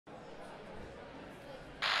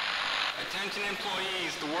Attention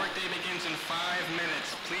employees, the workday begins in 5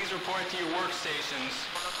 minutes. Please report to your workstations.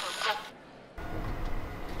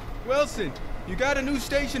 Wilson, you got a new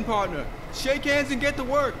station partner. Shake hands and get to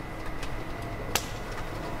work.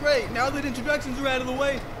 Great, now that introductions are out of the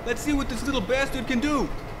way, let's see what this little bastard can do.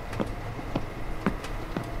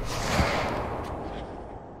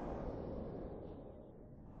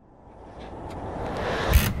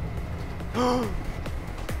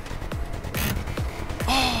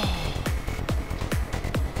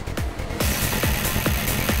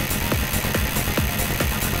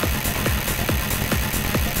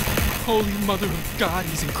 Holy mother of God,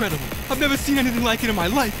 he's incredible. I've never seen anything like it in my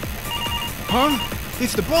life. Huh?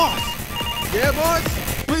 It's the boss. Yeah,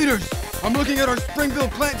 boss? Leaders, I'm looking at our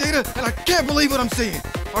Springfield plant data, and I can't believe what I'm seeing.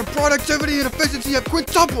 Our productivity and efficiency have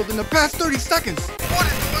quintupled in the past 30 seconds. What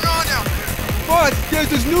is going on out there? Boss, there's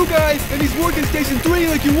this new guy, and he's working Station 3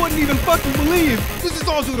 like you wouldn't even fucking believe. This is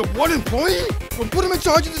all due to one employee? Well, put him in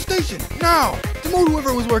charge of the station, now. Demote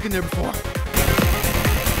whoever was working there before.